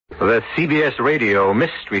The CBS Radio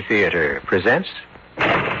Mystery Theater presents...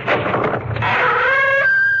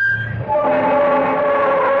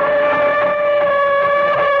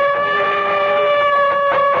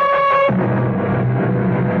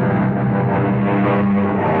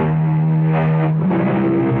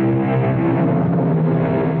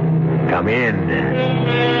 Come in.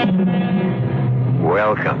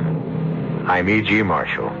 Welcome. I'm E.G.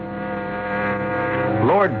 Marshall.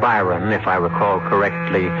 Lord Byron, if I recall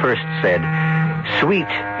correctly, first said, "Sweet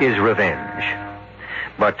is revenge.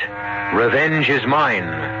 But revenge is mine,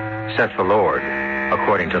 saith the Lord,"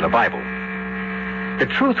 according to the Bible. The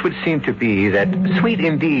truth would seem to be that sweet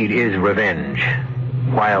indeed is revenge,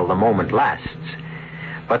 while the moment lasts.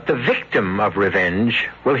 But the victim of revenge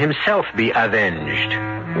will himself be avenged,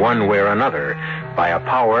 one way or another, by a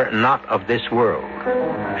power not of this world,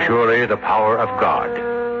 surely the power of God.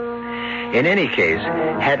 In any case,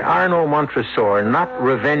 had Arno Montresor not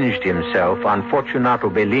revenged himself on Fortunato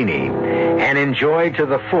Bellini and enjoyed to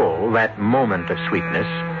the full that moment of sweetness,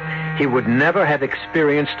 he would never have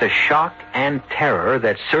experienced the shock and terror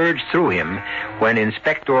that surged through him when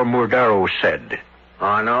Inspector Murdaro said,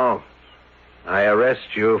 "Arno, I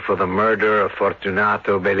arrest you for the murder of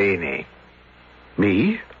Fortunato Bellini."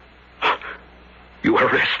 Me? You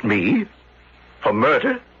arrest me? For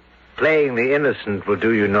murder? Playing the innocent will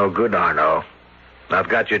do you no good, Arno. I've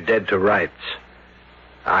got you dead to rights.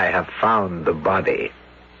 I have found the body.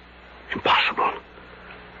 Impossible.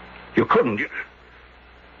 You couldn't. You...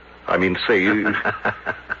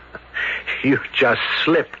 You just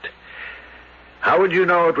slipped. How would you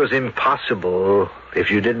know it was impossible if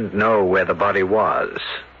you didn't know where the body was?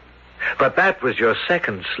 But that was your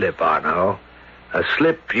second slip, Arno. A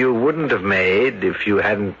slip you wouldn't have made if you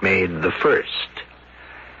hadn't made the first.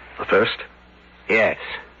 The first? Yes.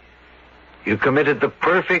 You committed the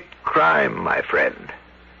perfect crime, my friend.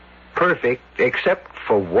 Perfect, except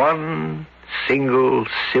for one single,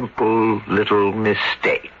 simple little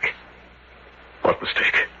mistake. What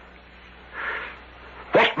mistake?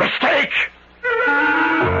 What mistake?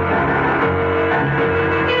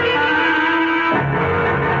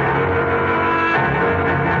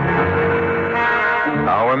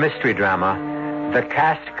 Our mystery drama, The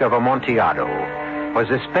Cask of Amontillado, was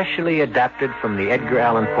especially adapted from the Edgar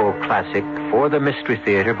Allan Poe classic for the Mystery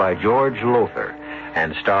Theater by George Lothar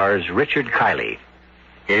and stars Richard Kiley.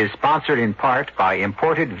 It is sponsored in part by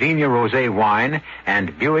imported Vigna Rosé wine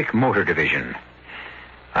and Buick Motor Division.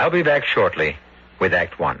 I'll be back shortly with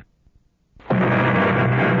Act One.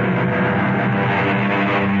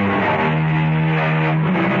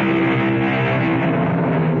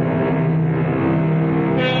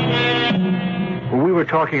 We were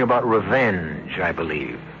talking about revenge, I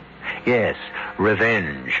believe. Yes,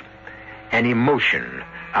 revenge. An emotion,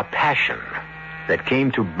 a passion that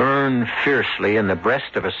came to burn fiercely in the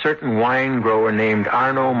breast of a certain wine grower named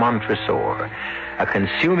Arno Montresor. A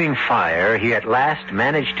consuming fire he at last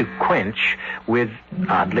managed to quench with,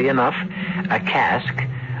 oddly enough, a cask,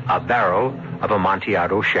 a barrel of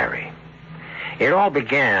Amontillado sherry. It all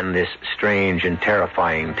began, this strange and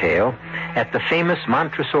terrifying tale, at the famous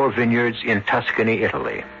Montresor vineyards in Tuscany,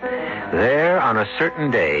 Italy. There, on a certain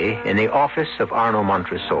day, in the office of Arno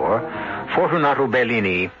Montresor, Fortunato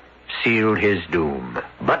Bellini sealed his doom.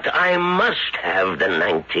 "But I must have the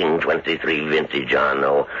 1923 vintage,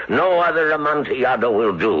 Arno. No other Amontillado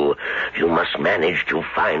will do. You must manage to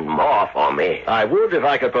find more for me." I would if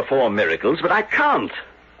I could perform miracles, but I can't.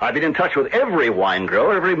 I've been in touch with every wine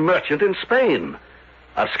grower, every merchant in Spain.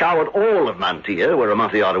 I've scoured all of Mantilla, where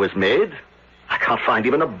Amontillado is made. I can't find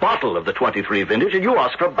even a bottle of the 23 vintage, and you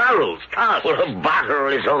ask for barrels, casks. Well, a bottle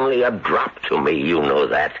is only a drop to me, you know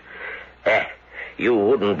that. You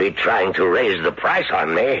wouldn't be trying to raise the price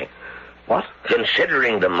on me. What?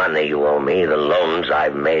 Considering the money you owe me, the loans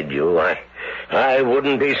I've made you, I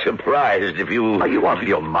wouldn't be surprised if you... Are you out of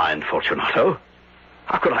your mind, Fortunato?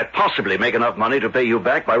 How could I possibly make enough money to pay you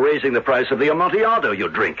back by raising the price of the Amontillado you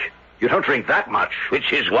drink? You don't drink that much.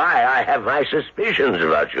 Which is why I have my suspicions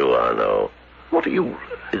about you, Arno. What are you...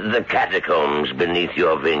 The catacombs beneath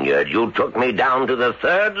your vineyard. You took me down to the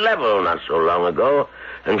 3rd level not so long ago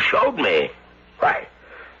and showed me.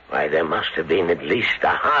 Why, there must have been at least a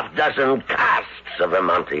half-dozen casks of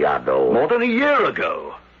Amontillado. More than a year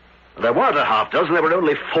ago. There weren't a half-dozen, there were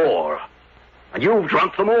only 4. And you've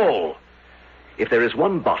drunk them all. If there is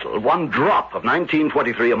one bottle, one drop of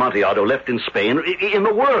 1923 Amontillado left in Spain, in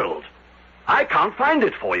the world, I can't find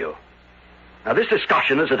it for you. Now, this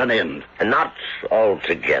discussion is at an end. Not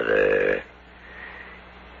altogether.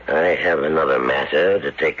 I have another matter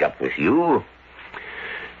to take up with you.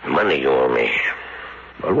 Money you owe me.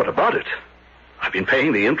 Well, what about it? I've been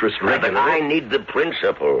paying the interest But regularly. I need the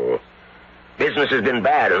principal. Business has been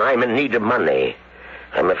bad, and I'm in need of money.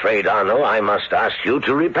 I'm afraid, Arno, I must ask you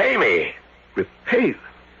to repay me. Repay?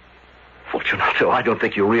 Fortunato, I don't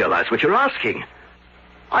think you realize what you're asking.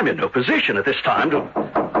 I'm in no position at this time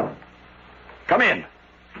to... Come in.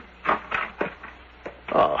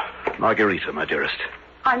 Oh, Margherita, my dearest.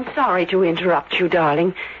 I'm sorry to interrupt you,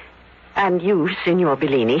 darling. And you, Signor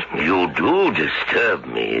Bellini. You do disturb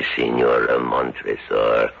me, Signora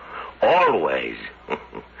Montresor. Always.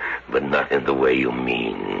 But not in the way you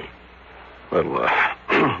mean. Well,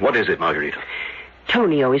 what is it, Margherita?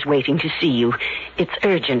 Tonio is waiting to see you. It's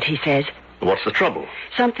urgent, he says. What's the trouble?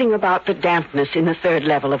 Something about the dampness in the third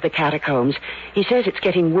level of the catacombs. He says it's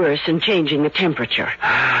getting worse and changing the temperature.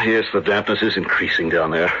 Yes, the dampness is increasing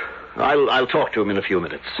down there. I'll talk to him in a few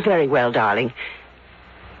minutes. Very well, darling.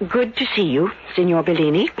 Good to see you, Signor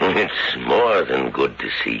Bellini. It's more than good to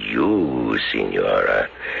see you, Signora.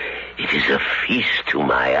 It is a feast to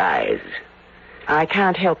my eyes. I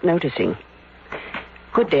can't help noticing.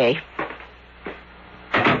 Good day.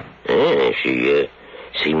 She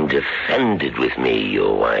seemed offended with me,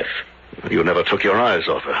 your wife. You never took your eyes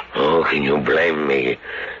off her. Oh, can you blame me?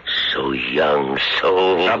 So young,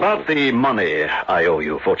 so... About the money I owe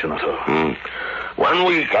you, Fortunato. 1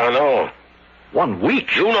 week, Arno. 1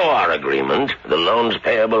 week? You know our agreement. The loan's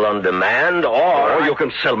payable on demand, or... you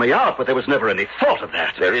can sell me out, but there was never any thought of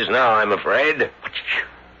that. There is now, I'm afraid. But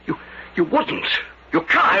you wouldn't. You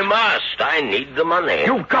can't. I must. I need the money.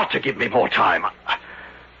 You've got to give me more time.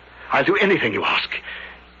 I'll do anything you ask.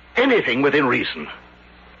 Anything within reason.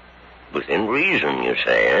 Within reason, you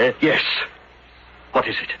say, eh? Yes. What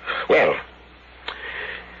is it? Well,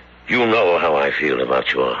 you know how I feel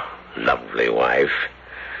about your lovely wife.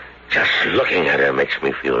 Just looking at her makes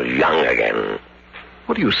me feel young again.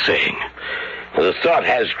 What are you saying? The thought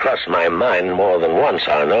has crossed my mind more than once,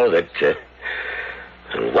 Arno, that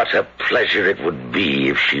what a pleasure it would be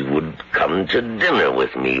if she would come to dinner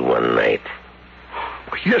with me one night.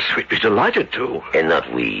 Yes, we'd be delighted to. And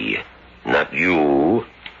not we, not you,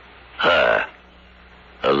 her,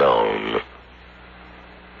 alone.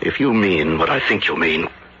 If you mean what I think you mean,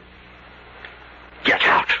 get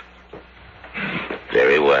out.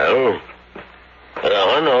 Very well.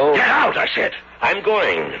 Arno. Get out, I said. I'm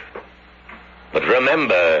going. But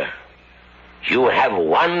remember, you have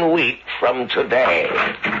 1 week from today.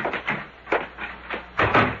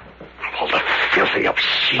 All the filthy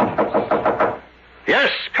obscene...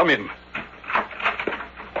 Yes, come in.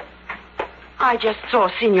 I just saw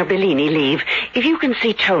Signor Bellini leave. If you can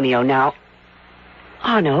see Tonio now...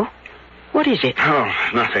 Arno, what is it? Oh,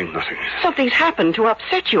 nothing. Something's happened to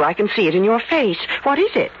upset you. I can see it in your face. What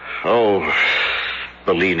is it? Oh,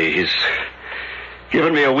 Bellini, he's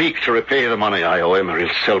given me a week to repay the money I owe him, or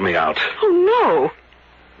he'll sell me out. Oh,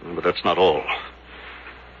 no. But that's not all.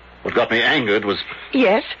 What got me angered was...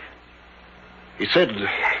 Yes? He said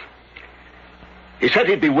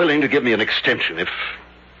he'd be willing to give me an extension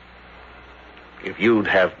if you'd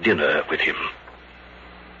have dinner with him.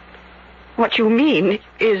 What you mean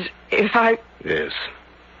is if I... Yes.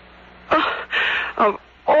 Oh, of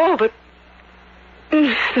all the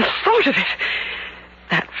thought of it.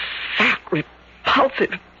 That fat,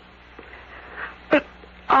 repulsive... But,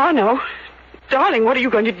 Arno, darling, what are you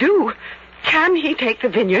going to do? Can he take the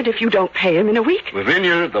vineyard if you don't pay him in a week? The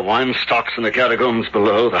vineyard, the wine stocks in the catacombs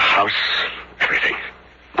below, the house, everything.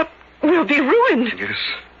 But we'll be ruined. Yes,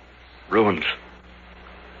 ruined.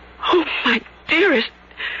 Oh, my dearest,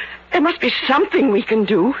 there must be something we can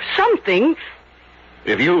do. Something.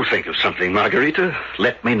 If you think of something, Margherita,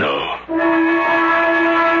 let me know.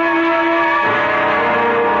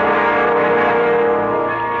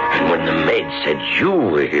 And when the maid said you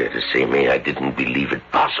were here to see me, I didn't believe it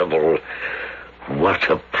possible. What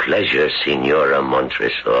a pleasure, Signora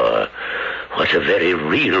Montresor. What a very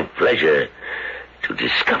real pleasure to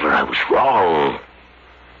discover I was wrong.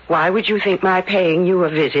 Why would you think my paying you a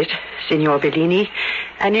visit, Signor Bellini,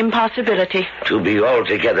 an impossibility? To be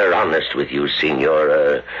altogether honest with you,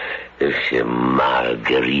 Signora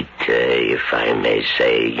Margherita, if I may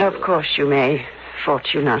say. Of course you may,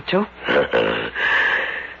 Fortunato.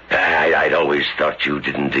 I'd always thought you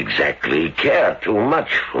didn't exactly care too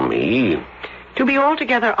much for me. To be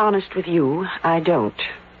altogether honest with you, I don't.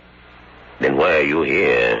 Then why are you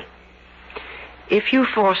here? If you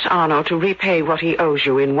force Arno to repay what he owes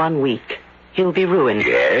you in 1 week, he'll be ruined.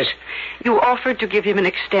 Yes? You offered to give him an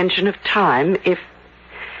extension of time if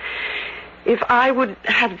I would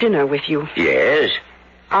have dinner with you. Yes?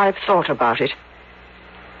 I've thought about it.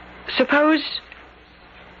 Suppose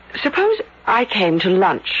I came to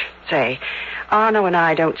lunch, say. Arno and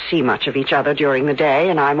I don't see much of each other during the day,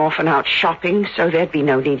 and I'm often out shopping, so there'd be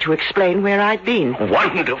no need to explain where I'd been.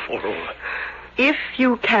 Wonderful. If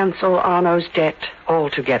you cancel Arno's debt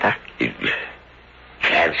altogether.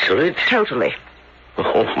 Cancel it? Totally.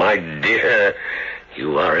 Oh, my dear,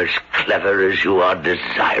 you are as clever as you are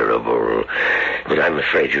desirable. But I'm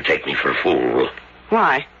afraid you take me for a fool.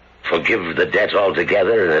 Why? Forgive the debt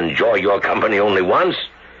altogether and enjoy your company only once?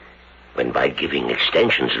 When by giving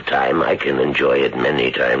extensions of time, I can enjoy it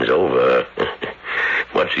many times over.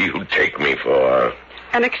 What do you take me for?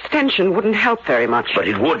 An extension wouldn't help very much. But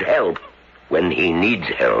it would help when he needs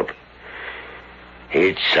help.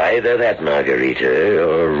 It's either that, Margarita,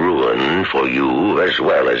 or ruin for you as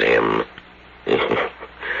well as him.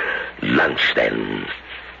 Lunch, then.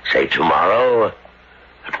 Say tomorrow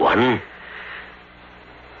at 1.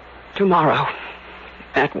 Tomorrow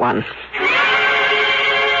at 1.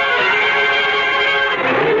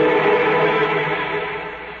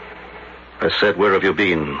 I said, where have you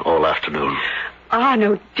been all afternoon?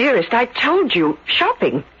 Arno, dearest, I told you.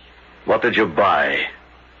 Shopping. What did you buy?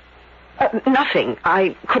 Nothing.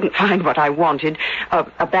 I couldn't find what I wanted.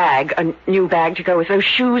 A bag, a new bag to go with those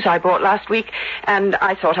shoes I bought last week, and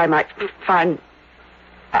I thought I might find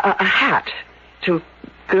a hat to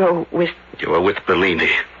go with... You were with Bellini.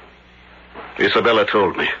 Isabella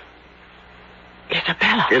told me.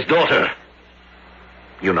 Isabella? His daughter.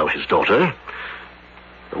 You know his daughter.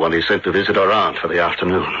 The one he sent to visit our aunt for the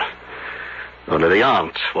afternoon. Only the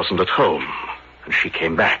aunt wasn't at home, and she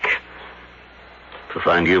came back to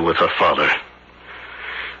find you with her father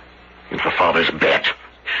in her father's bed.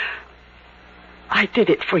 I did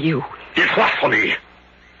it for you. Did what for me?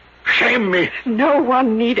 Shame me? No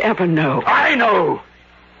one need ever know. I know.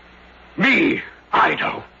 Me, I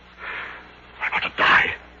know. I want to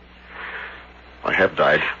die. I have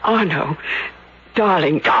died. Arno,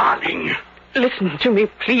 darling. Darling. Listen to me,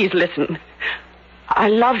 please listen. I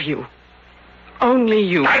love you. Only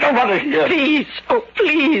you. I don't want to hear. Please, oh,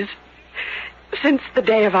 please. Since the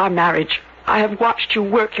day of our marriage, I have watched you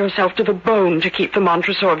work yourself to the bone to keep the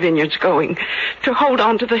Montresor vineyards going, to hold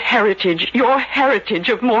on to the heritage, your heritage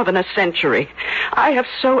of more than a century. I have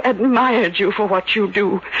so admired you for what you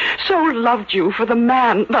do, so loved you for the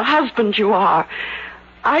man, the husband you are.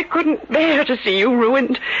 I couldn't bear to see you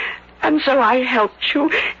ruined, and so I helped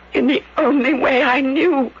you in the only way I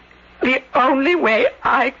knew, the only way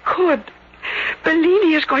I could.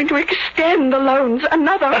 Bellini is going to extend the loans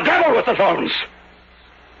another... The devil with the loans!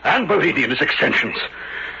 And Bellini and his extensions.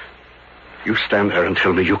 You stand there and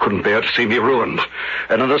tell me you couldn't bear to see me ruined,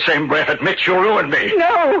 and in the same breath admit you ruined me.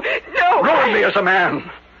 No. Ruin me as a man.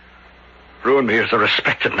 Ruin me as a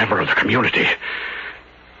respected member of the community.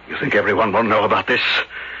 You think everyone will know about this?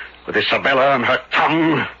 With Isabella and her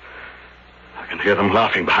tongue? I can hear them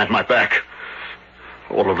laughing behind my back.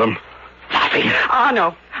 All of them. Laughing.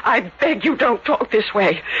 Arno, I beg you don't talk this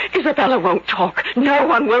way. Isabella won't talk. No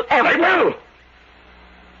one will ever... I will!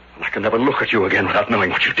 And I can never look at you again without knowing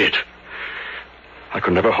what you did. I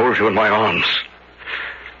could never hold you in my arms.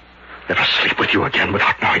 Never sleep with you again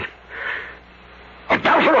without knowing.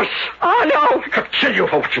 Adulterous! Arno! I'll kill you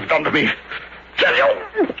for what you've done to me. Kill you!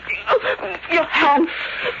 Your hand.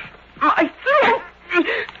 My throat.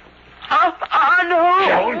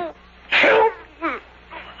 Arno! Kill you!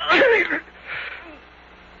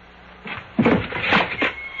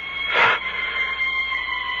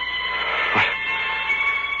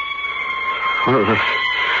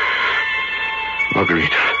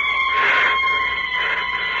 Margarita.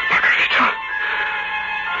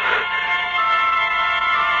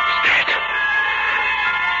 Is dead.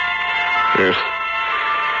 Yes.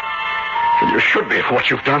 And you should be for what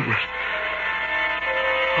you've done.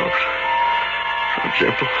 Oh, how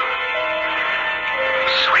gentle.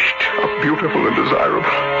 Sweet. How beautiful and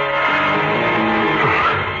desirable.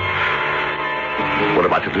 What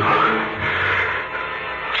am I to do?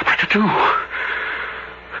 What am I to do?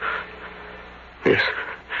 Yes.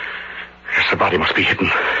 Yes, the body must be hidden.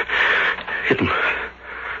 Hidden.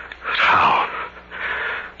 But how?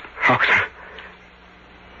 How can I...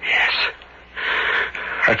 Yes.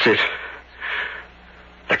 That's it.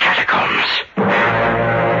 The catacombs.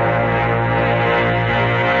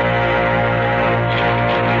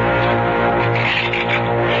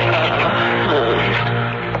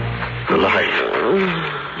 Alive.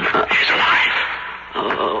 She's alive.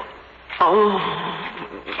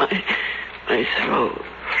 My throat.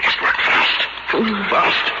 Just work fast.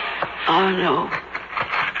 Fast. Arno,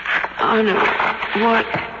 what?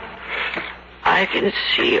 I can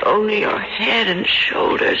see only your head and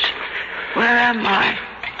shoulders. Where am I?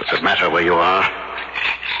 Does it matter where you are?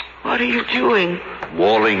 What are you doing?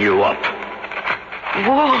 Walling you up.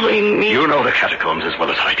 walling me. You know the catacombs as well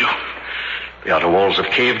as I do. The outer walls have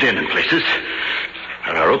caved in places.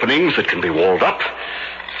 There are openings that can be walled up.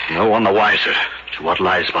 No one the wiser to what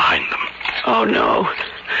lies behind them. Oh, no.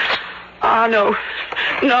 Arno,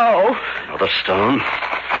 no. Another stone.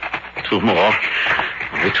 2 more.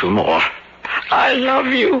 Only 2 more. I love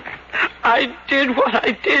you. I did what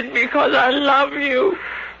I did because I love you.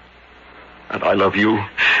 And I love you.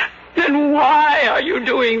 Then why are you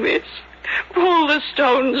doing this? Pull the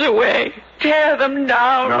stones away. Tear them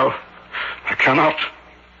down. No, I cannot.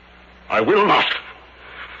 I will not.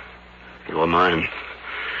 You are mine,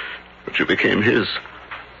 but you became his.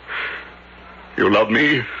 You loved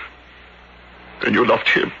me, and you loved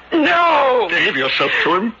him. No! Gave yourself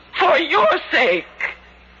to him. For your sake.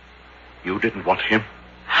 You didn't want him.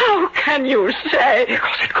 How can you say?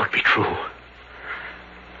 Because it could be true.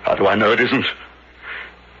 How do I know it isn't?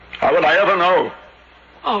 How will I ever know?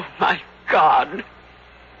 Oh, my God.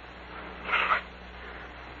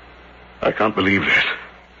 I can't believe this.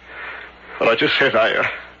 What I just said,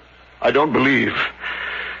 I don't believe.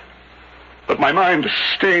 But my mind is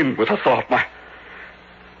stained with the thought.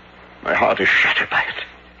 My heart is shattered by it.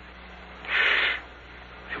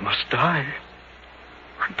 You must die.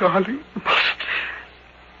 Darling, you must.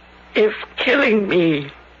 If killing me,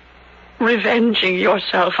 revenging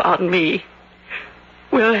yourself on me,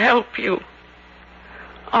 will help you,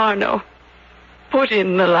 Arno, put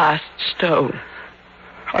in the last stone.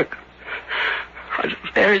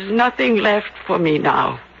 There is nothing left for me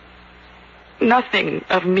now. Nothing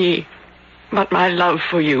of me but my love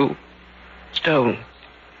for you. Stone.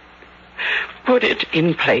 Put it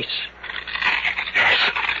in place. Yes.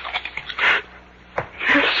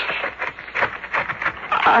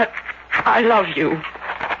 I love you.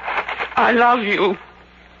 I love you.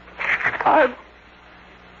 I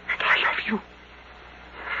love you.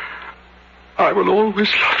 I will always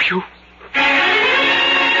love you.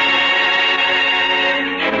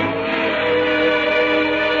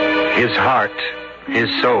 His heart, his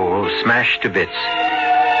soul smashed to bits,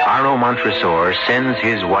 Arno Montresor sends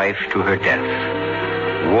his wife to her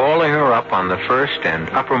death, walling her up on the first and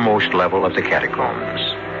uppermost level of the catacombs.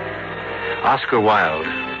 Oscar Wilde,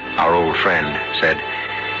 our old friend, said,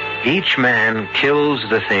 "Each man kills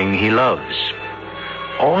the thing he loves."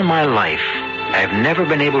 All my life, I've never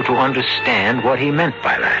been able to understand what he meant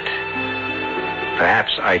by that.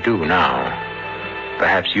 Perhaps I do now.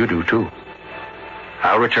 Perhaps you do too.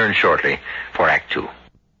 I'll return shortly for Act 2.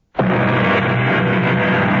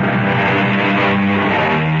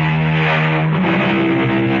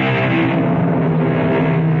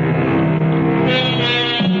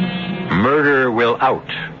 Murder will out,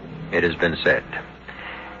 it has been said.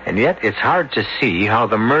 And yet it's hard to see how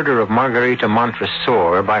the murder of Margarita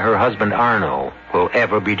Montresor by her husband Arno will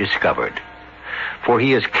ever be discovered. For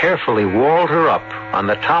he has carefully walled her up on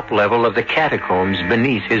the top level of the catacombs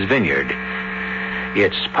beneath his vineyard.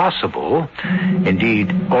 It's possible,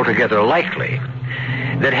 indeed altogether likely,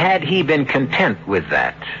 that had he been content with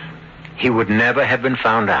that, he would never have been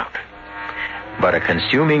found out. But a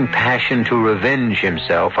consuming passion to revenge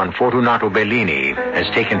himself on Fortunato Bellini has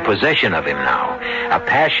taken possession of him now. A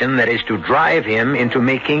passion that is to drive him into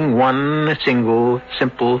making one single,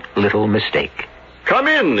 simple little mistake. Come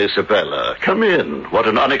in, Isabella. Come in. What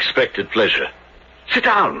an unexpected pleasure. Sit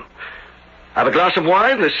down. Have a glass of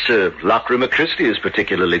wine? This Lacrima Christi is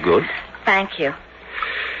particularly good. Thank you.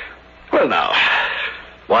 Well, now,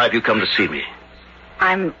 why have you come to see me?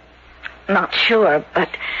 I'm not sure, but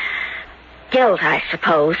guilt, I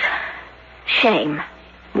suppose. Shame.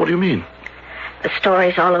 What do you mean? The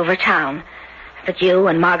story's all over town that you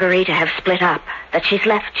and Margarita have split up, that she's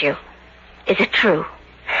left you. Is it true?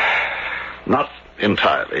 Not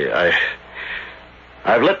entirely.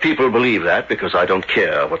 I've let people believe that because I don't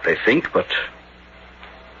care what they think, but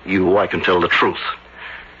you, I can tell the truth.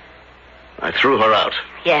 I threw her out.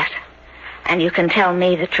 Yes, and you can tell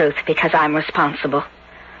me the truth because I'm responsible.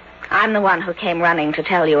 I'm the one who came running to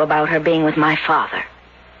tell you about her being with my father.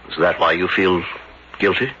 Is that why you feel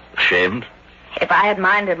guilty? Ashamed? If I had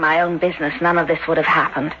minded my own business, none of this would have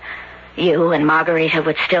happened. You and Margarita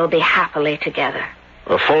would still be happily together.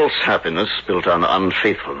 A false happiness built on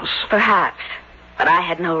unfaithfulness. Perhaps, but I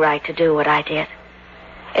had no right to do what I did.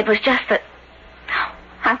 It was just that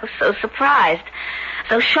I was so surprised,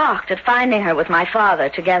 so shocked at finding her with my father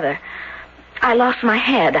together. I lost my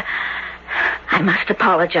head. I must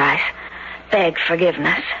apologize, beg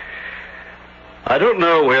forgiveness. I don't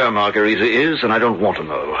know where Margarita is, and I don't want to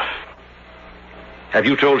know. Have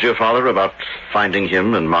you told your father about finding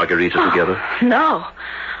him and Margarita together? No,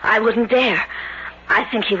 I wouldn't dare. I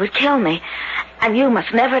think he would kill me, and you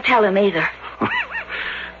must never tell him either.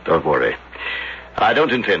 Don't worry. I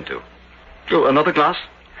don't intend to. Oh, another glass?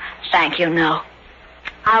 Thank you, no.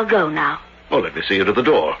 I'll go now. Well, let me see you to the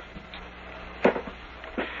door.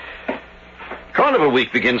 Carnival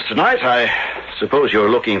week begins tonight. I suppose you're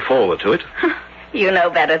looking forward to it. You know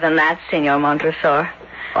better than that, Signor Montresor.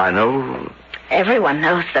 I know. Everyone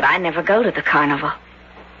knows that I never go to the carnival.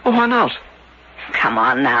 Oh, why not? Come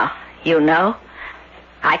on now. You know.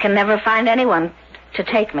 I can never find anyone to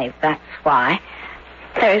take me. That's why.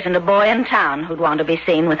 There isn't a boy in town who'd want to be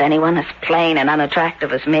seen with anyone as plain and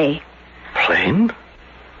unattractive as me. Plain?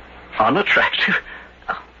 Unattractive?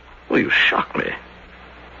 Oh. Well, you shock me.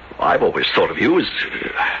 I've always thought of you as,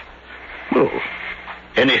 well,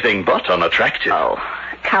 anything but unattractive. Oh,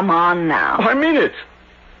 come on now. Oh, I mean it.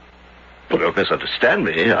 Well, don't misunderstand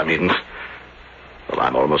me. I mean, well,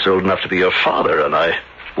 I'm almost old enough to be your father, and I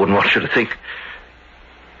wouldn't want you to think...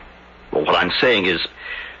 Well, what I'm saying is,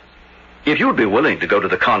 if you'd be willing to go to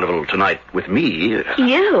the carnival tonight with me...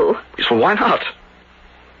 You? Yes, well, why not?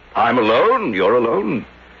 I'm alone, you're alone.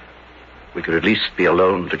 We could at least be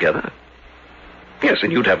alone together. Yes,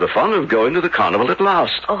 and you'd have the fun of going to the carnival at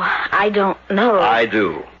last. Oh, I don't know. I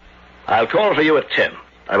do. I'll call for you at 10.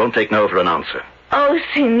 I won't take no for an answer. Oh,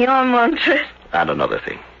 Signor Montres. And another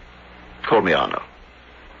thing. Call me Arno.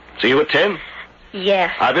 See you at 10?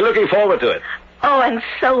 Yes. I'll be looking forward to it. Oh, and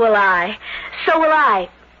so will I. So will I.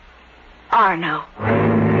 Arno.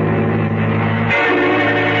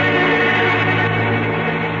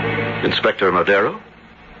 Inspector Madero?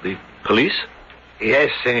 The police?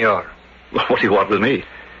 Yes, senor. What do you want with me?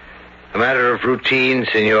 A matter of routine,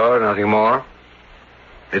 senor, nothing more.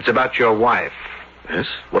 It's about your wife. Yes?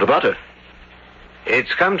 What about her?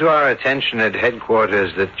 It's come to our attention at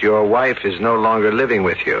headquarters that your wife is no longer living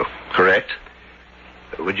with you. Correct.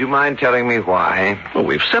 Would you mind telling me why? Oh,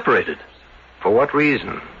 we've separated. For what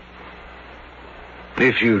reason?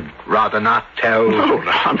 If you'd rather not tell... No,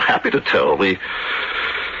 I'm happy to tell. We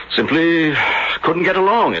simply couldn't get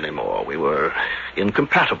along anymore. We were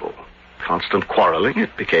incompatible. Constant quarreling.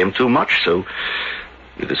 It became too much, so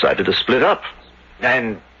we decided to split up.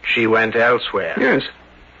 And she went elsewhere? Yes.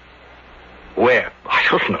 Where? I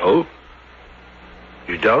don't know.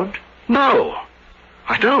 You don't? No,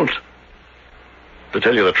 I don't. To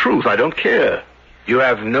tell you the truth, I don't care. You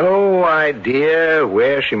have no idea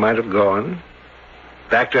where she might have gone?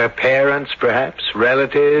 Back to her parents, perhaps?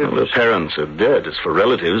 Relatives? Well, her parents are dead. As for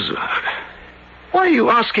relatives... Why are you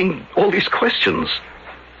asking all these questions?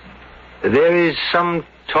 There is some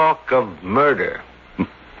talk of murder.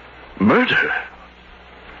 Murder?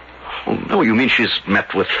 Oh, no, you mean she's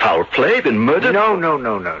met with foul play, been murdered?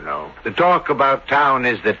 No. The talk about town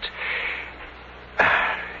is that...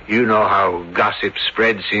 You know how gossip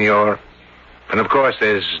spreads, senor. And of course,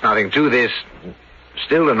 there's nothing to this.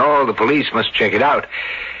 Still and all, the police must check it out.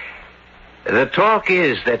 The talk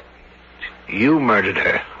is that you murdered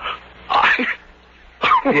her. I?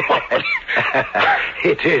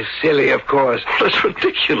 It is silly, of course. That's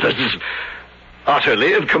ridiculous.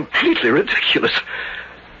 Utterly and completely ridiculous.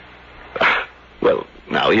 Well,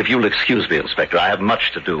 now, if you'll excuse me, Inspector, I have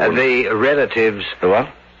much to do. The relatives... The what?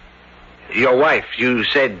 Your wife, you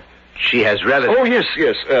said she has relatives. Oh, yes.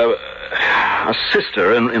 A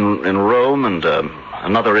sister in Rome and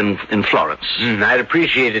another in Florence. I'd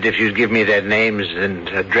appreciate it if you'd give me their names and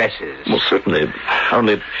addresses. Well, certainly.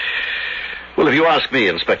 Only... Well, if you ask me,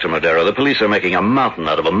 Inspector Madero, the police are making a mountain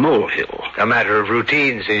out of a molehill. A matter of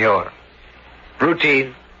routine, senor.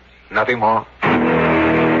 Routine. Nothing more.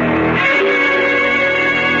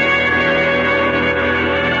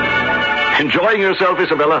 Enjoying yourself,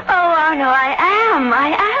 Isabella? Oh, Arno, I am.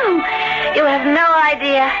 You have no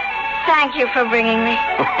idea. Thank you for bringing me.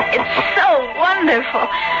 It's so wonderful.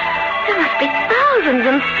 There must be thousands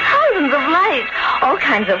and thousands of lights, all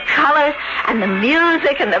kinds of colors, and the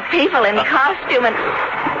music and the people in costume and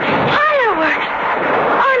fireworks.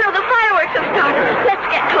 Arno, the fireworks have started. Let's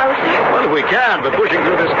get closer. Well, we can, but pushing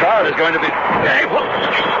through this crowd is going to be... Hey, what?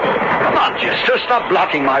 Come on, Chester, stop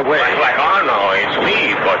blocking my way. Why, Arno, it's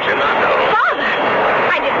me, Fortunato. Father,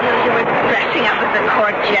 I didn't know you were dressing up as a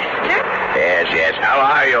court jester. Yes. How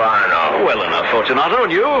are you, Arno? Well enough, Fortunato,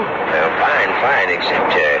 and you? Well, fine,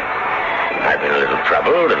 except, I've been a little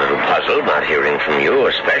troubled, a little puzzled not hearing from you,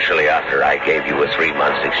 especially after I gave you a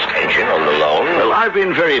 3-month extension on the loan. Well, I've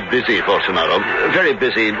been very busy, Fortunato. Very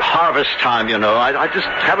busy. Harvest time, you know. I just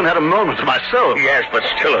haven't had a moment to myself. Yes, but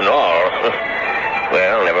still and all.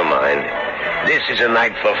 Well, never mind. This is a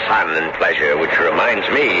night for fun and pleasure, which reminds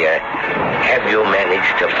me, have you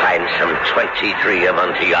managed to find some 23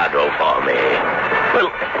 Amontillado for me? Well,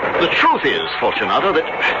 the truth is, Fortunato, that...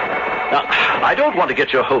 Now, I don't want to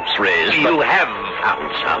get your hopes raised. You have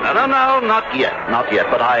found some. No, not yet.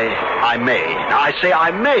 But I may. Now, I say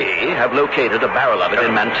I may have located a barrel of it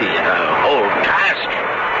in Mantilla. Old Cask?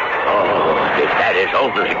 Oh, if that is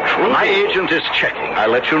only true. My agent is checking.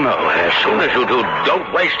 I'll let you know. As soon as you do,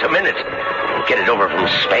 don't waste a minute. Get it over from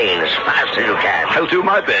Spain as fast as you can. I'll do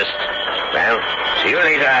my best. Well, see you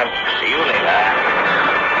later.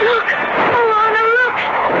 Look! Oh, Anna, look!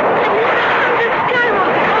 The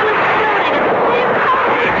skyrocket all exploding at the same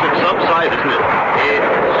time. It's subside, isn't it? It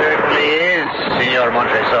certainly is, Senor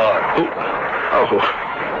Montresor. Oh,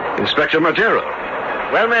 Inspector Madero.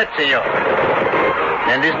 Well met, senor.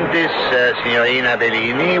 And isn't this Signorina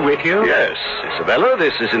Bellini with you? Yes, Isabella,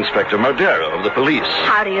 this is Inspector Madero of the police.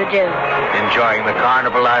 How do you do? Enjoying the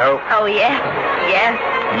carnival, I hope? Oh, yes.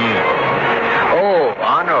 Oh,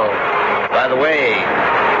 Arno. By the way,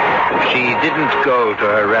 she didn't go to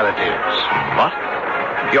her relatives. What?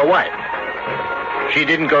 Your wife. She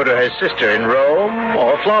didn't go to her sister in Rome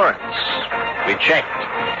or Florence. We checked.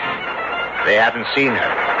 They haven't seen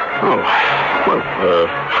her. Oh, well,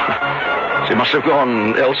 she must have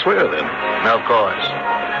gone elsewhere then. Of course.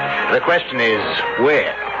 The question is,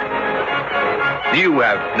 where? You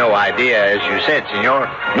have no idea, as you said, senor.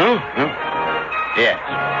 No. Yes.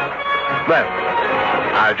 Well,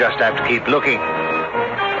 I'll just have to keep looking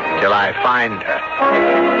till I find her.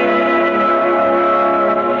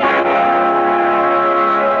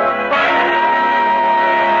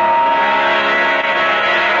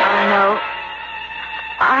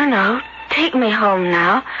 Arno, take me home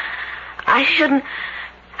now. I shouldn't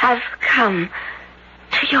have come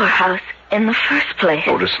to your house in the first place.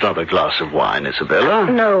 Oh, just another glass of wine, Isabella.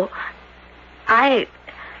 No. I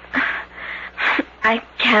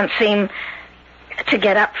can't seem to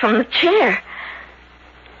get up from the chair.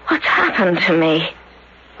 What's happened to me?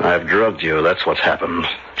 I've drugged you, that's what's happened.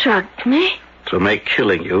 Drugged me? To make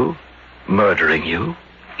killing you, murdering you,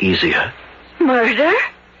 easier. Murder?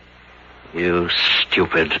 You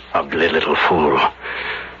stupid, ugly little fool.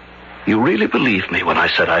 You really believed me when I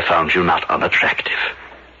said I found you not unattractive.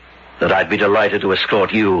 That I'd be delighted to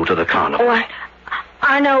escort you to the carnival. What?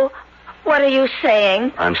 Arno, what are you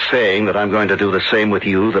saying? I'm saying that I'm going to do the same with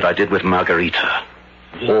you that I did with Margarita.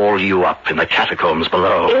 Wall you up in the catacombs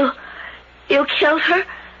below. You killed her?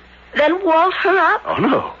 Then walled her up? Oh,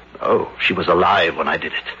 no. Oh, she was alive when I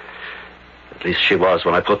did it. At least she was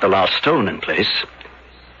when I put the last stone in place.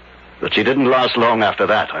 But she didn't last long after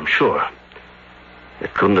that, I'm sure.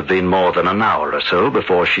 It couldn't have been more than an hour or so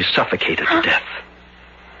before she suffocated to death.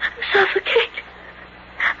 Suffocate?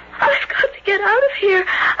 I've got to get out of here.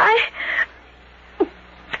 I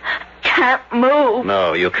can't move.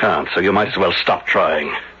 No, you can't, so you might as well stop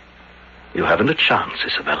trying. You haven't a chance,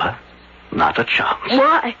 Isabella. Not a chance.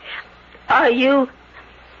 Why are you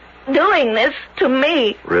doing this to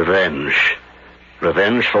me? Revenge.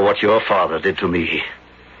 Revenge for what your father did to me.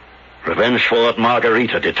 Revenge for what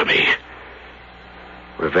Margarita did to me.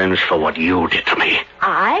 Revenge for what you did to me.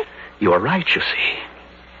 I? You are right, you see.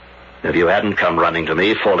 If you hadn't come running to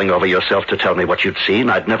me, falling over yourself to tell me what you'd seen,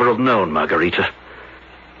 I'd never have known Margarita.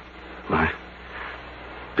 My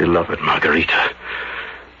beloved Margarita.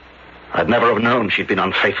 I'd never have known she'd been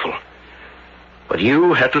unfaithful. But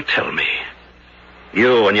you had to tell me.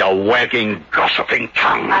 You and your wagging, gossiping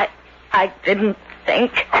tongue. I didn't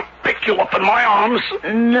think. I'll pick you up in my arms.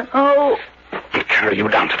 No. And carry you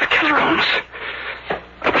down to the catacombs.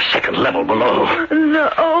 At the second level below.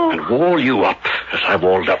 No. And wall you up as I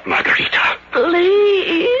walled up Margarita.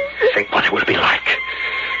 Please. Think what it will be like.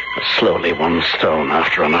 As slowly one stone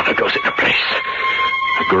after another goes into place.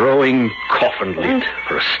 A growing coffin lid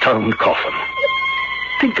for a stone coffin.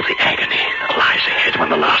 Think of the agony that lies ahead when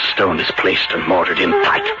the last stone is placed and mortared in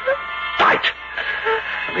tight. Tight.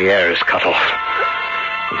 And the air is cut off.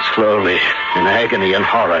 And slowly, in agony and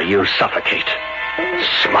horror, you suffocate.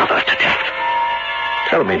 Smother to death.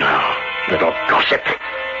 Tell me now, little gossip.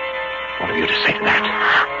 What have you to say to that?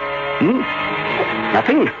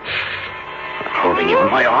 Nothing? I'm holding you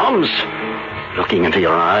in my arms, looking into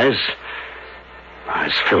your eyes.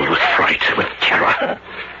 Eyes filled with fright, with terror.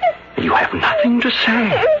 You have nothing to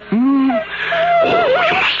say. Oh,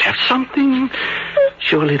 you must have something.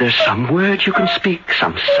 Surely there's some word you can speak,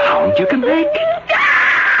 some sound you can make.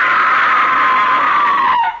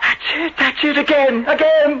 That's it again.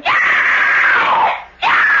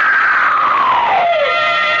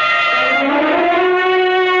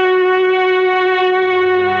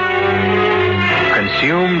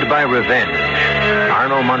 Consumed by revenge,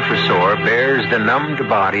 Arno Montresor bears the numbed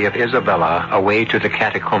body of Isabella away to the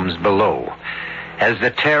catacombs below, as the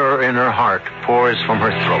terror in her heart pours from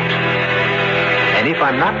her throat. And if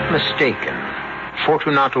I'm not mistaken,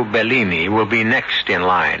 Fortunato Bellini will be next in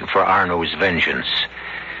line for Arno's vengeance.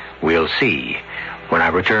 We'll see when I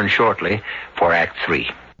return shortly for Act 3.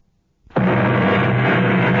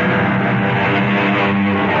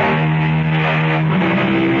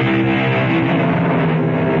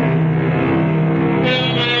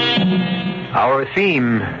 Our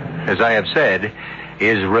theme, as I have said,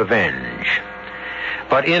 is revenge.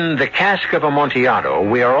 But in the Cask of Amontillado,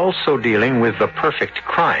 we are also dealing with the perfect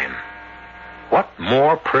crime. What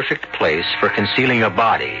more perfect place for concealing a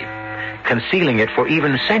body, concealing it for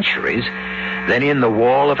even centuries, than in the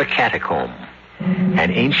wall of a catacomb,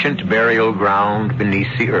 an ancient burial ground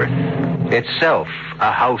beneath the earth, itself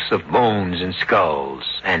a house of bones and skulls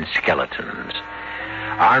and skeletons.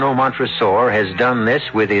 Arno Montresor has done this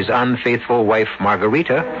with his unfaithful wife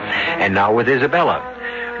Margarita, and now with Isabella,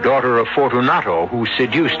 daughter of Fortunato, who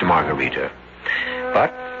seduced Margarita.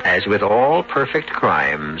 But, as with all perfect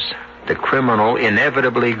crimes, the criminal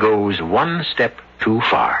inevitably goes one step too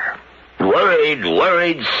far.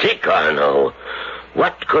 Worried sick, Arno.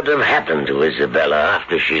 What could have happened to Isabella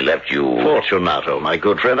after she left you? Fortunato, my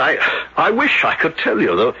good friend, I wish I could tell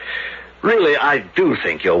you, though. Really, I do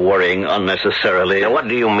think you're worrying unnecessarily. Now, what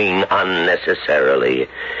do you mean, unnecessarily?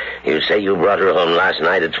 You say you brought her home last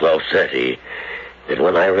night at 12:30. That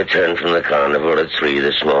when I returned from the carnival at 3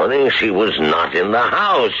 this morning, she was not in the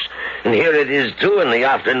house. And here it is 2 in the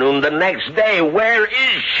afternoon the next day. Where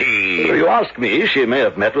is she? You ask me, she may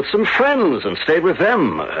have met with some friends and stayed with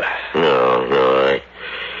them. No,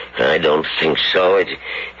 I don't think so. It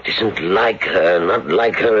isn't like her, not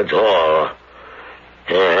like her at all.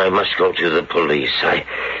 I must go to the police.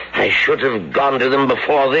 I should have gone to them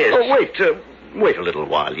before this. Oh, wait a little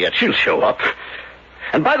while yet. She'll show up.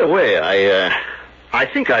 And by the way, I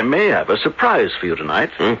think I may have a surprise for you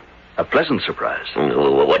tonight. A pleasant surprise.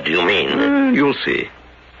 What do you mean? You'll see.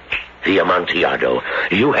 The Amontillado.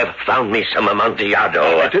 You have found me some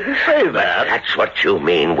Amontillado. I didn't say that. That's what you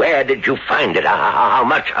mean. Where did you find it? How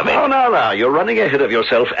much of it? Oh, now. You're running ahead of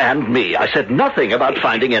yourself and me. I said nothing about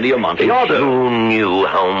finding any Amontillado. If you knew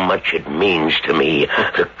how much it means to me,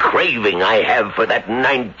 the craving I have for that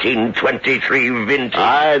 1923 vintage.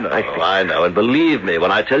 I know. And believe me,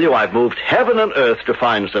 when I tell you I've moved heaven and earth to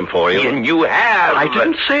find some for you. And you have. I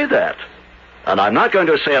didn't say that. And I'm not going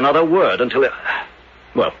to say another word until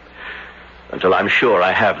I'm sure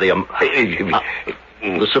I have the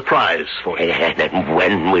surprise for you. And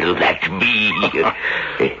when will that be?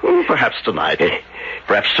 Perhaps tonight.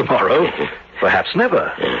 Perhaps tomorrow. Perhaps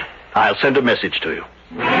never. I'll send a message to you.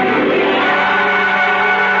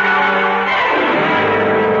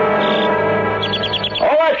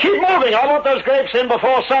 All right, keep moving. I want those grapes in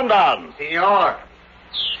before sundown. Senor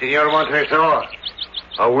Montresor.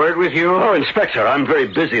 A word with you? Oh, Inspector, I'm very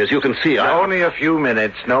busy, as you can see. Only a few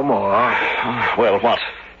minutes, no more. Well, what?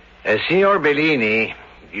 Signor Bellini,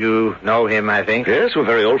 you know him, I think. Yes, we're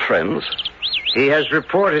very old friends. He has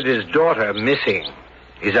reported his daughter missing,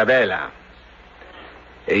 Isabella.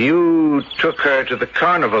 You took her to the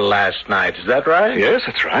carnival last night, is that right? Yes,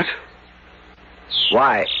 that's right.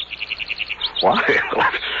 Why? Why?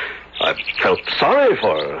 I felt sorry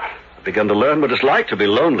for her. I've begun to learn what it's like to be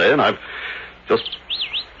lonely, and I've just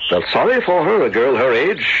felt sorry for her. A girl her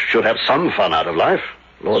age should have some fun out of life.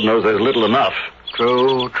 Lord knows there's little enough.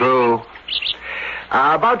 True.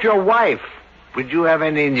 About your wife, would you have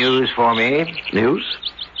any news for me? News?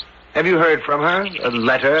 Have you heard from her? A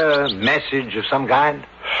letter, a message of some kind?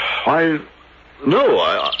 Why, no,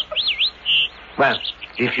 Well,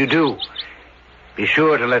 if you do, be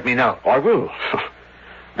sure to let me know. I will.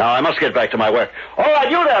 Now, I must get back to my work. All right,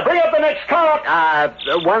 you there, bring up the next cart.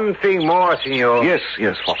 One thing more, senor.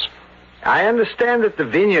 Yes, what? I understand that the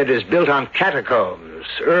vineyard is built on catacombs,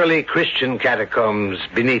 early Christian catacombs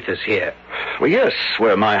beneath us here. Well, yes,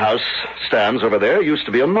 where my house stands over there used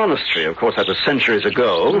to be a monastery. Of course, that was centuries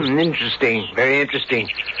ago. Interesting, very interesting.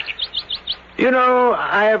 You know,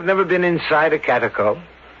 I have never been inside a catacomb.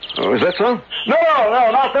 Oh, is that so? No,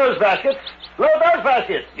 not those baskets. Not those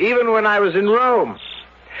baskets. Even when I was in Rome.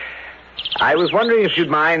 I was wondering if you'd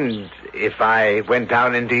mind if I went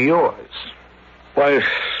down into yours. Why,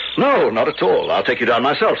 no, not at all. I'll take you down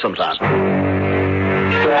myself sometime.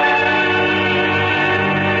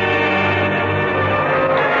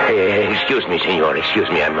 Excuse me, senor. Excuse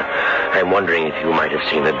me. I'm wondering if you might have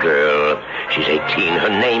seen a girl. She's 18. Her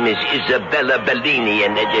name is Isabella Bellini,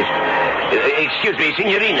 and excuse me,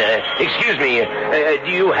 signorina. Excuse me.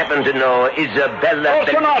 Do you happen to know Isabella?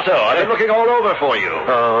 Fortunato, I've been looking all over for you.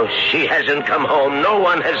 Oh, she hasn't come home. No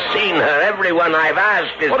one has seen her. Everyone I've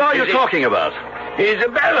asked is... What are you talking about?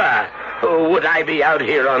 Isabella. Would I be out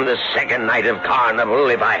here on the second night of Carnival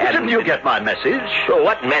if I hadn't... Didn't you get my message?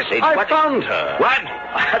 What message? I found her. What?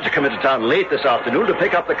 I had to come into town late this afternoon to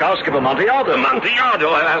pick up the cask of Amontillado.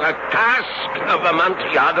 Amontillado? A cask of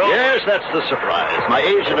Amontillado? Yes, that's the surprise. My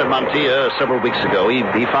agent at Montilla several weeks ago, he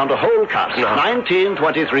found a whole cask. No.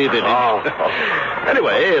 1923 vintage. Oh.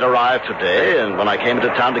 Anyway, it arrived today, and when I came into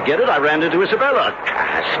town to get it, I ran into Isabella.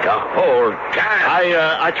 Cask, a whole cask.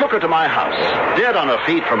 I took her to my house. Dead on her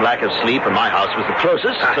feet from lack of sleep, and my house was the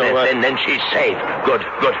closest, so... And then she's safe. Good.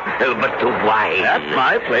 But the wine... At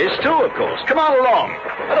my place, too, of course. Come on along.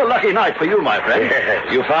 What a lucky night for you, my friend.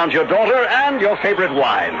 Yes. You found your daughter and your favorite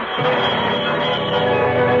wine.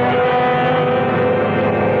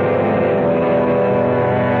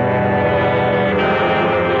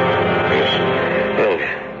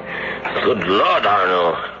 Good Lord,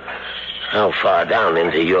 Arno. How far down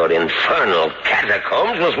into your infernal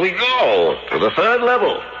catacombs must we go? To the third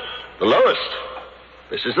level. The lowest.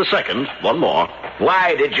 This is the second. One more.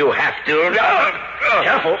 Why did you have to...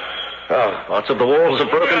 Careful. Parts of the walls have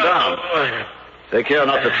broken down. Take care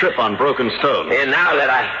not to trip on broken stones. And now that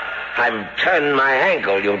I've turned my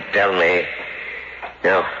ankle, you tell me.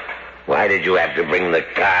 Now, why did you have to bring the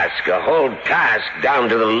cask, a whole cask, down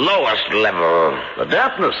to the lowest level? The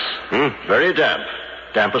dampness. Very damp.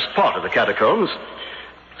 Dampest part of the catacombs.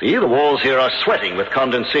 See, the walls here are sweating with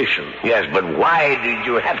condensation. Yes, but why did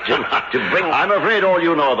you have to bring... I'm afraid all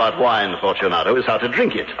you know about wine, Fortunato, is how to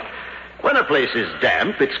drink it. When a place is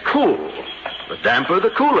damp, it's cool. The damper,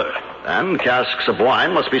 the cooler. And casks of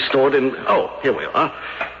wine must be stored in... Oh, here we are.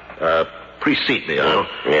 Precede me. I'll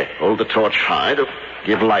hold the torch high to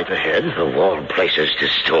give light ahead. Of all places to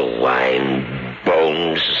store wine,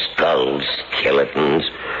 bones, skulls, skeletons.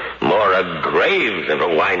 More a grave than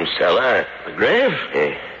a wine cellar. A grave?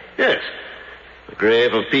 Yes. The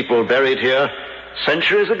grave of people buried here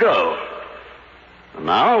centuries ago. And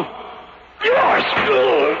now... yours!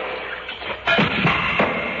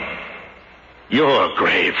 Your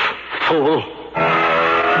grave, fool.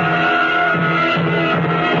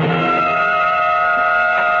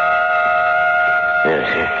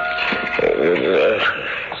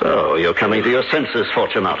 So, you're coming to your senses,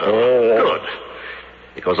 Fortunato. Good.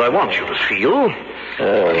 Because I want you to feel.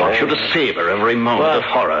 I want you to savor every moment of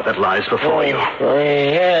horror that lies before you. My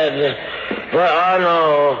head. Oh,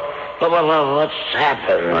 no. What's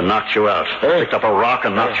happened? I knocked you out. Picked up a rock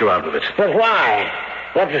and knocked you out with it. But why?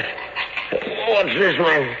 What's this,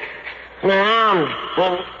 my arms?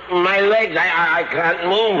 My legs, I can't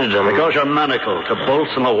move them. Because you're manacled to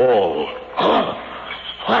bolts in the wall. Oh,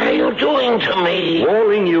 what are you doing to me?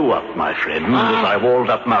 Walling you up, my friend, as I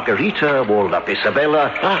walled up Margarita, walled up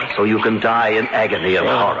Isabella, so you can die in agony of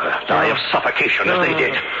horror, die of suffocation as they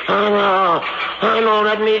did. Oh, no,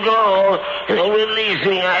 let me go. Release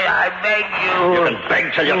me, I beg you. You can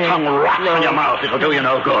beg till your tongue rots in your mouth. It'll do you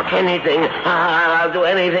no good. Anything. I'll do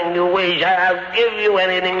anything you wish. I'll give you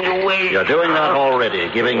anything you wish. You're doing that already,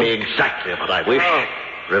 giving me exactly what I wish.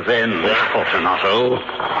 Revenge, Fortunato.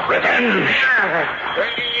 Revenge.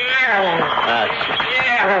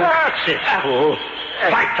 That's it, fool.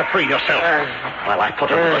 Fight to free yourself while I put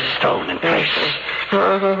another stone in place.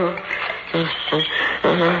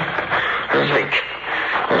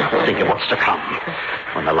 Think of what's to come.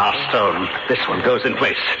 When the last stone, this one, goes in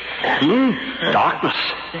place. Darkness,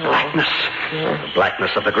 blackness, the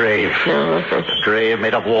blackness of the grave. The grave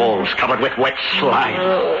made of walls covered with wet slime.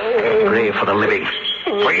 A grave for the living.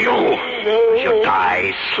 For you, you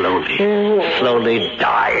die slowly. Slowly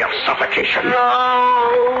die of suffocation.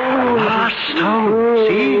 Last stone.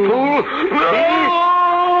 See, fool? See?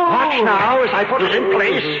 Watch now as I put it in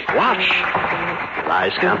place. Watch. Your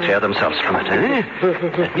eyes can't tear themselves from it, eh?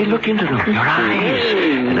 Let me look into them. Your eyes.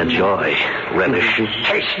 And enjoy, relish,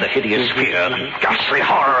 taste the hideous fear, the ghastly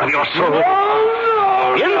horror of your soul.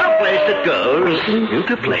 Into place it goes.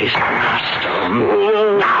 Into place. Last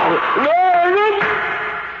stone. Now.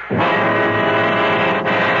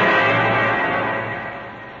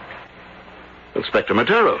 Inspector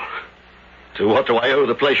Montero, to what do I owe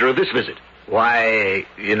the pleasure of this visit? Why,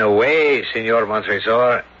 in a way, Senor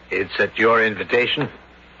Montresor, it's at your invitation.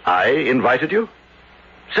 I invited you?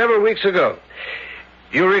 Several weeks ago.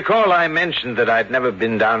 You recall I mentioned that I'd never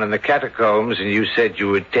been down in the catacombs, and you said you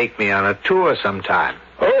would take me on a tour sometime.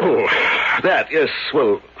 Oh, that, yes.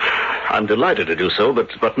 Well, I'm delighted to do so,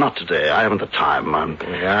 but not today. I haven't the time.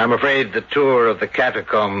 I'm afraid the tour of the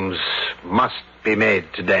catacombs must be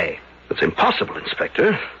made today. It's impossible,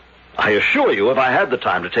 Inspector. I assure you, if I had the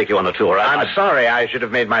time to take you on a tour, I'm sorry, I should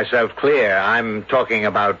have made myself clear. I'm talking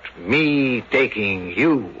about me taking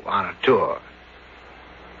you on a tour.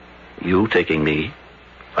 You taking me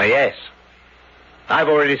Oh, yes. I've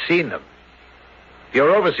already seen them.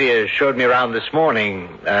 Your overseer showed me around this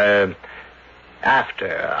morning,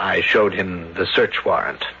 after I showed him the search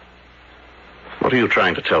warrant. What are you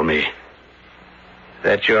trying to tell me?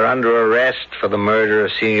 That you're under arrest for the murder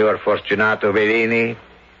of Signor Fortunato Bellini,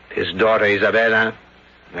 his daughter Isabella,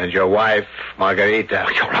 and your wife Margarita.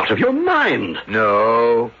 You're out of your mind.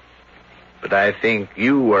 No, but I think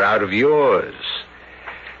you were out of yours.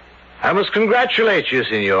 I must congratulate you,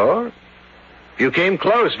 Signor. You came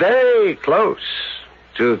close, very close,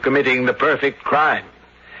 to committing the perfect crime.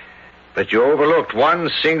 But you overlooked one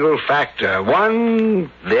single factor, one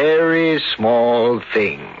very small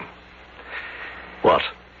thing. What?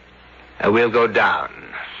 We'll go down,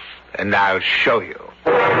 and I'll show you.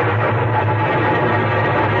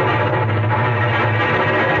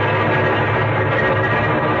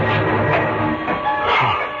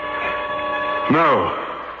 No.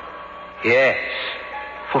 Yes.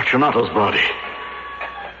 Fortunato's body.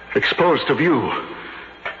 Exposed to view.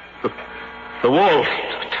 The wall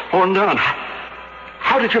torn down.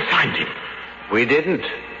 How did you find him? We didn't.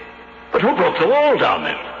 But who broke the wall down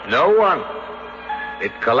then? No one.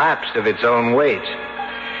 It collapsed of its own weight.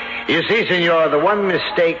 You see, Senor, the one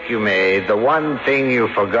mistake you made, the one thing you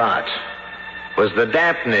forgot, was the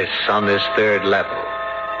dampness on this third level.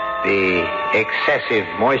 The excessive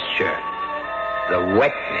moisture. The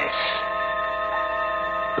wetness.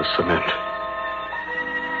 The cement.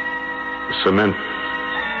 The cement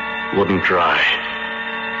wouldn't dry.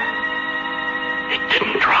 It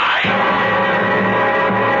didn't dry.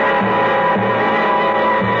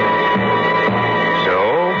 So,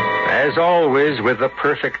 as always with the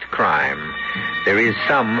perfect crime, there is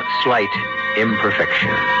some slight imperfection.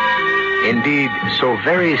 Indeed, so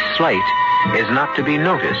very slight as not to be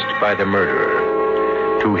noticed by the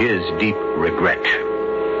murderer, to his deep regret.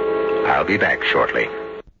 I'll be back shortly.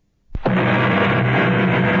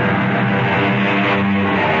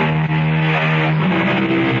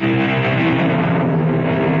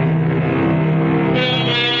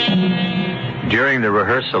 During the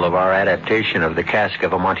rehearsal of our adaptation of the Cask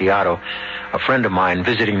of Amontillado, a friend of mine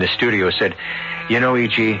visiting the studio said, "You know,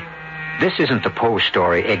 E.G., this isn't the Poe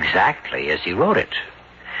story exactly as he wrote it."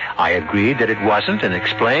 I agreed that it wasn't and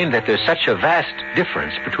explained that there's such a vast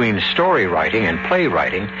difference between story writing and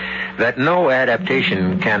playwriting that no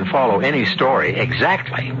adaptation can follow any story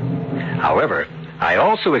exactly. However, I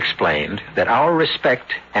also explained that our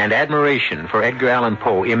respect and admiration for Edgar Allan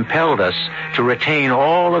Poe impelled us to retain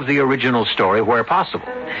all of the original story where possible,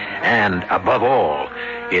 and, above all,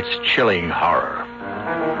 its chilling horror.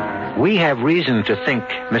 We have reason to think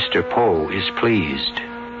Mr. Poe is pleased,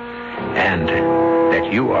 and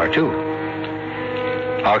that you are too.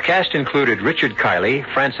 Our cast included Richard Kiley,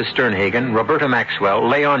 Francis Sternhagen, Roberta Maxwell,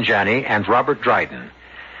 Leon Janney, and Robert Dryden.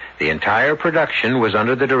 The entire production was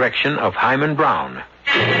under the direction of Hyman Brown.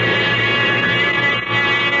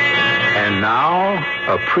 And now,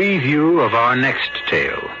 a preview of our next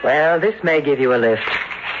tale. Well, this may give you a lift.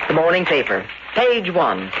 The morning paper, page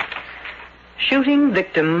 1. Shooting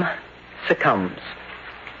victim succumbs.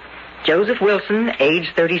 Joseph Wilson,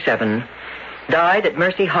 age 37, died at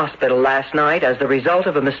Mercy Hospital last night as the result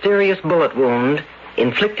of a mysterious bullet wound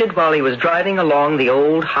inflicted while he was driving along the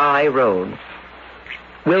old high road.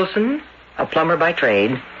 Wilson, a plumber by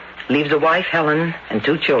trade, leaves a wife, Helen, and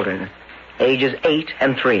 2 children, ages 8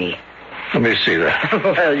 and 3. Let me see that.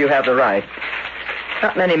 Well, you have the right.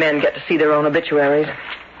 Not many men get to see their own obituaries.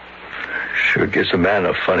 Sure gives a man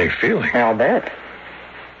a funny feeling. I'll bet.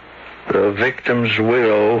 The victim's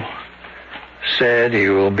widow said he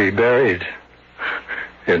will be buried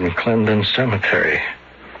in Clendon Cemetery.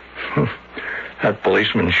 That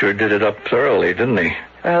policeman sure did it up thoroughly, didn't he?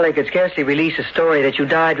 Well, they could scarcely release a story that you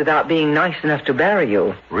died without being nice enough to bury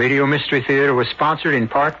you. Radio Mystery Theater was sponsored in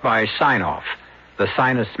part by Sign-Off, the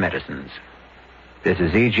sinus medicines. This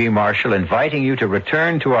is E.G. Marshall inviting you to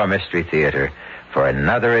return to our Mystery Theater for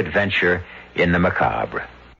another adventure in the macabre.